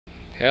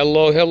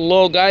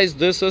Hello guys,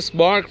 this is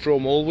Mark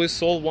from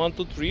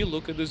ALWAYSSOLD123.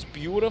 Look at this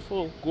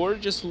beautiful,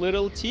 gorgeous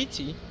little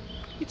TT.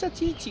 It's a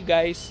TT,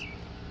 guys.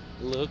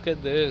 Look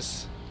at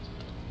this.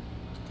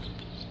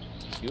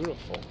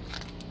 Beautiful.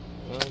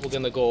 Well, we're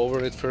gonna go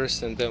over it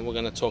first and then we're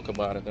gonna talk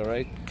about it,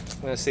 alright?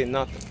 I'm gonna say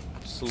nothing.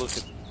 Just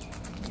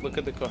look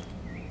at the car.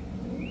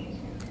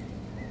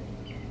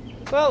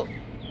 Well,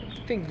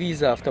 I think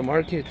these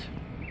aftermarket,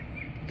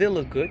 they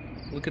look good.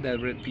 Look at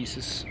that red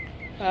pieces.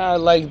 I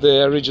like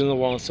the original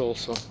ones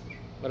also,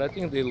 but I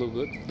think they look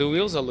good. The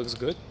wheels looks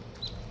good.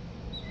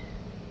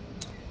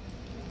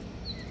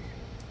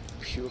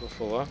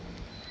 Beautiful, huh?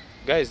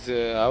 Guys,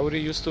 the Audi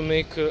used to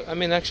make, I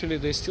mean actually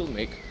they still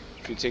make.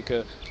 If you take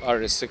a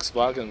RS6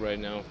 wagon right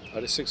now,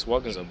 RS6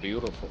 wagons are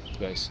beautiful,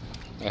 guys.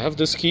 I have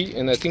this key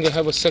and I think I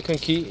have a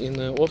second key in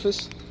the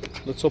office.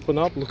 Let's open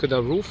up, look at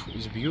that roof,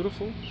 it's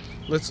beautiful.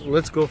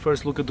 Let's go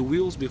first look at the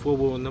wheels before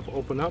we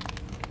open up.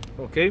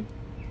 Okay,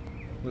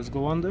 let's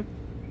go under.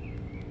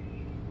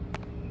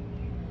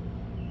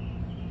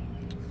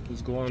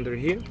 Let's go under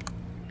here.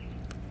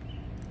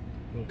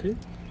 Okay,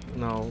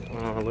 now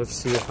let's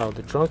see how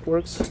the trunk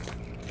works.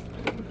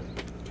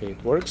 Okay,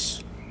 it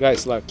works.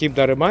 Guys, like, keep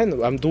that in mind.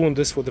 I'm doing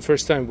this for the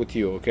first time with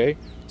you, okay?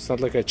 It's not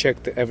like I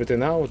checked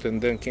everything out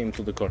and then came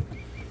to the car.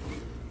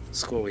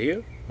 Let's go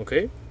here,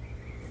 okay?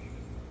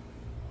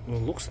 Well,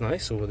 it looks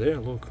nice over there,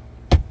 look.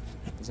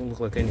 Doesn't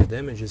look like any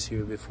damages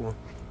here before.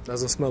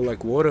 Doesn't smell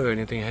like water or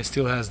anything. It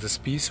still has this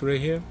piece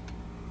right here.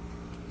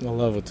 I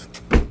love it.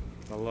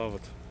 I love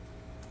it.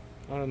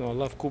 I don't know, I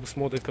love coupes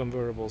more than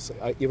convertibles.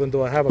 Even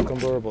though I have a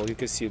convertible, you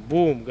can see it.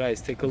 Boom,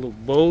 guys, take a look.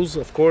 Bose,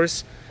 of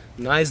course.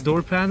 Nice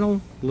door panel.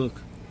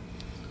 Look.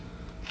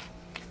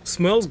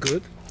 Smells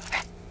good.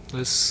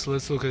 Let's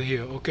look at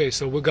here. Okay,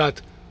 so we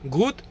got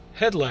good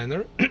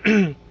headliner.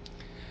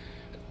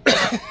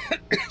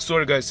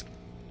 Sorry, guys.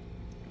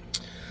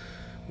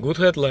 Good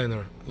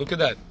headliner. Look at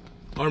that.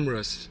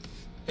 Armrest.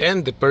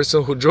 And the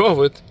person who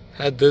drove it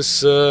had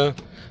this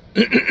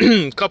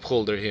cup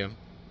holder here.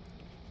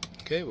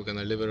 Okay, we're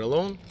gonna leave it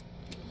alone.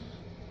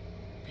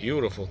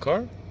 Beautiful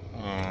car.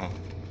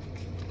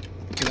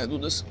 Can I do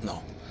this?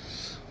 No.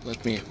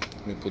 Let me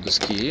put this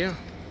key here.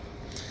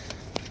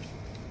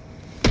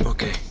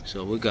 Okay,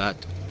 so we got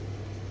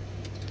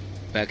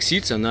back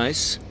seats are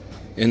nice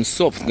and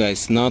soft,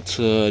 guys, not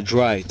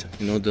dried.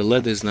 You know, the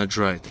leather is not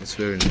dried. It's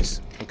very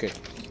nice. Okay,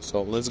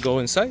 so let's go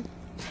inside.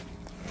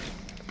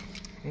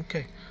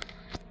 Okay.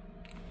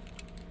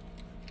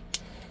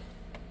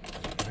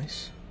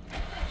 Nice.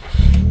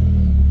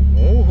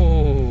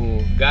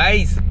 Oh,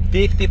 guys,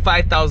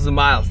 55,000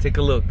 miles. Take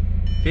a look.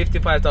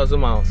 55,000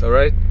 miles, all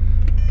right?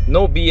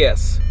 No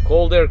BS.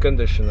 Cold air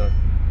conditioner.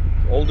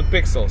 All the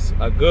pixels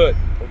are good.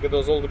 Look at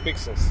those older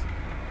pixels.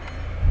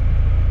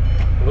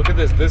 Look at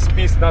this. This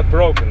piece not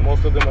broken.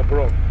 Most of them are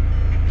broke.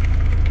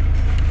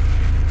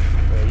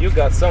 You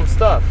got some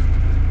stuff.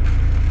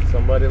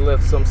 Somebody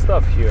left some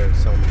stuff here.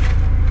 Some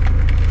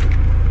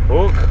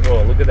book.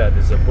 Oh, look at that.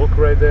 There's a book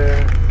right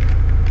there.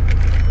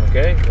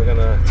 Okay, we're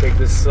gonna take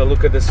this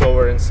look at this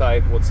over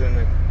inside. What's in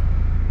it?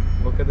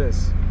 Look at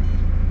this.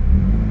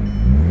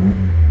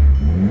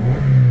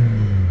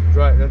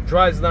 It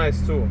drives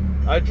nice too.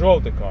 I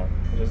drove the car.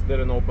 I just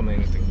didn't open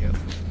anything yet.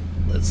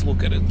 Let's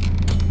look at it.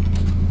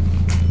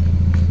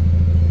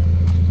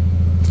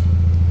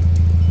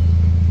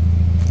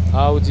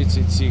 Audi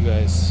TT,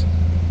 guys.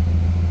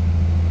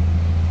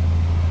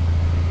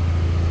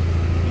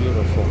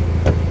 Beautiful.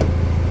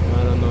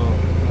 I don't know.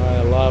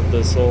 I love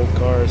these old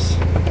cars.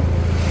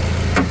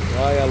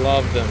 Why I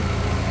love them.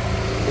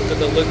 Look at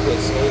the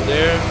liquids over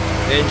there.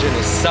 The engine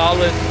is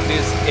solid.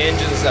 These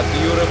engines are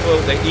beautiful.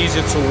 They're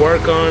easy to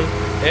work on.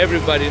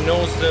 Everybody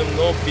knows them.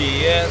 No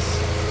BS.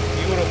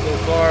 Beautiful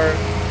car.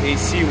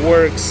 AC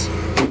works.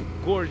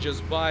 Gorgeous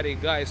body,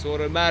 guys.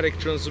 Automatic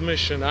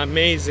transmission.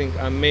 Amazing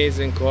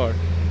car.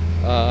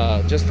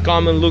 Just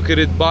come and look at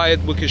it, buy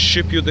it. We can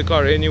ship you the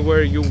car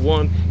anywhere you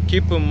want.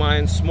 Keep in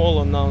mind,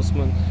 small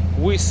announcement,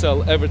 we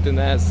sell everything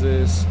as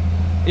is.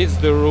 It's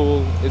the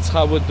rule, it's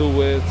how we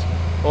do it.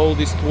 All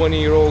these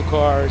 20-year-old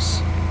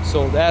cars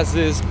sold as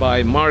is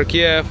by Mark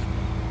F.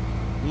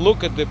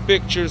 Look at the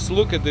pictures,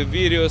 look at the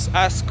videos,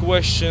 ask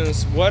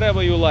questions,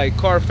 whatever you like.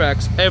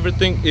 Carfax,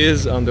 everything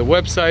is on the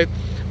website,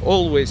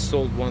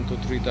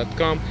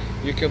 ALWAYSSOLD123.com.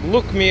 You can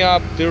look me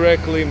up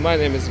directly. My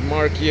name is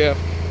Mark F.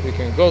 You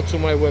can go to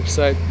my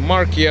website,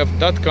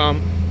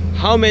 markef.com.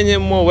 How many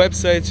more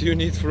websites you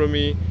need from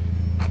me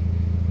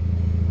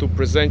to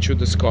present you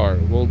this car?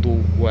 We'll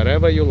do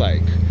whatever you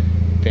like.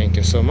 Thank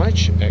you so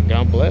much, and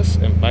God bless,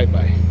 and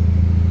bye-bye.